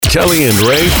Kelley and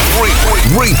Ray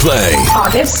replay.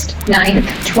 August 9th,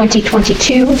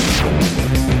 2022.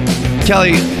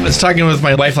 Kelley, I was talking with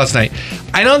my wife last night.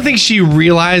 I don't think she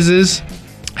realizes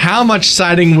how much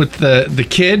siding with the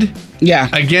kid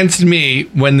against me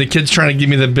when the kid's trying to give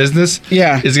me the business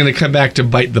is going to come back to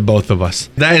bite the both of us.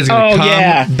 That is going to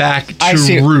come back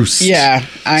to roost. Yeah,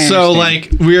 I understand. So, like,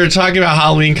 we were talking about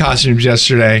Halloween costumes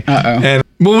yesterday. And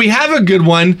when we have a good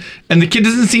one and the kid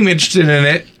doesn't seem interested in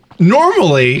it,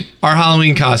 normally our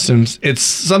Halloween costumes, it's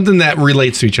something that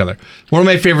relates to each other. One of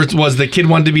my favorites was the kid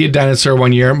wanted to be a dinosaur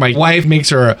one year. My wife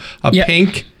makes her a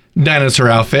pink dinosaur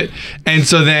outfit, and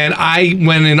so then I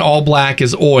went in all black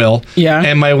as oil,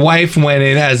 and my wife went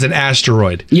in as an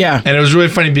asteroid, and it was really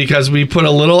funny because we put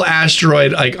a little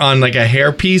asteroid like on like a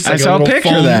hair piece. Like I saw a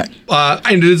picture of that.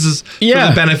 And this is for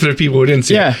the benefit of people who didn't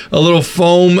see it. A little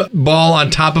foam ball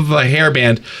on top of a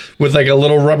hairband with like a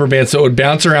little rubber band, so it would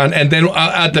bounce around, and then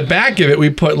at the back of it we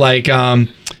put like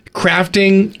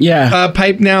crafting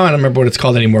pipe now. I don't remember what it's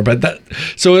called anymore, but that,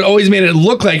 so it always made it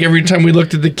look like every time we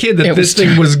looked at the kid that this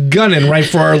thing was gunning right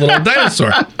for our little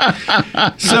dinosaur.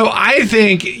 So I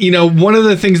think, you know, one of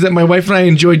the things that my wife and I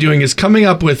enjoy doing is coming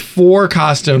up with 4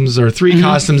 costumes or 3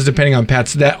 costumes, depending on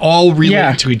pets, that all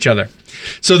relate to each other.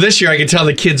 So this year I can tell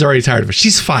the kid's already tired of it.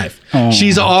 She's 5.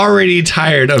 She's already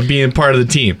tired of being part of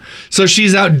the team. So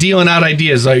she's out dealing out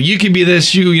ideas like, you could be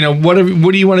this, you know, what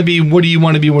do you want to be? What do you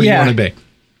want to be? What do you want to be?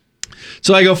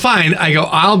 So I go, fine. I go,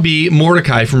 I'll be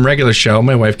Mordecai from Regular Show.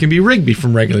 My wife can be Rigby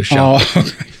from Regular Show.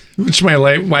 Which my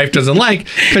wife doesn't like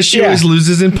because she always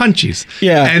loses in punchies.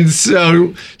 And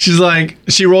so she's like,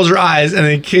 she rolls her eyes and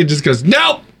the kid just goes,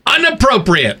 nope,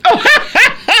 inappropriate.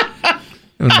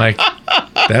 And I'm like,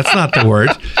 that's not the word.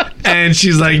 And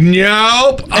she's like,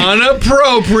 nope,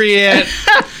 inappropriate.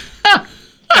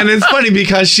 And it's funny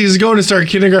because she's going to start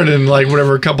kindergarten in like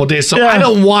whatever, a couple of days. So I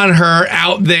don't want her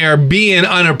out there being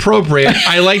inappropriate.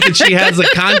 I like that she has the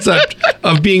concept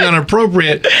of being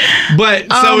inappropriate.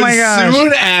 But so as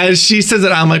soon as she says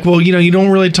it, I'm like, well, you know, you don't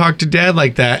really talk to dad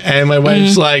like that. And my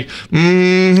wife's like,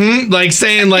 like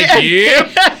saying like,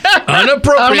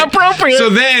 inappropriate. So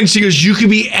then she goes, you could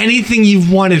be anything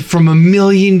you've wanted from a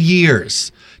million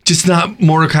years, just not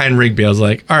Mordecai and Rigby. I was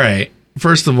like, all right,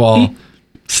 first of all,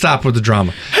 stop with the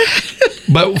drama.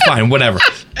 But fine, whatever.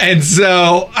 And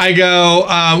so I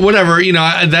go, whatever, you know,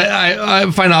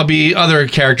 I find I'll be other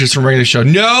characters from Regular Show.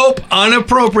 Nope,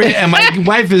 inappropriate. And my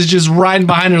wife is just riding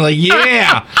behind her like,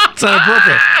 yeah, it's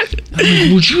inappropriate. I'm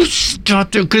like, would you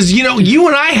stop there? Because, you know, you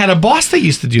and I had a boss that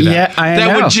used to do that. Yeah, I know.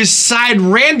 That would just side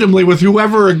randomly with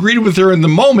whoever agreed with her in the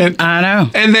moment. I know.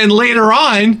 And then later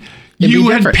on, you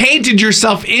had painted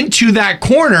yourself into that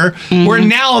corner where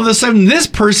now all of a sudden this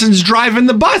person's driving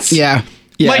the bus.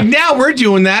 Like now we're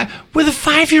doing that with a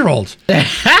 5-year-old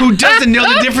who doesn't know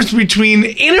the difference between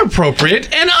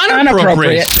inappropriate and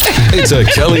inappropriate. It's a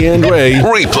Kelley and Ray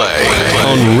replay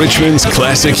on Richmond's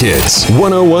Classic Hits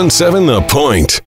 101.7 The Point.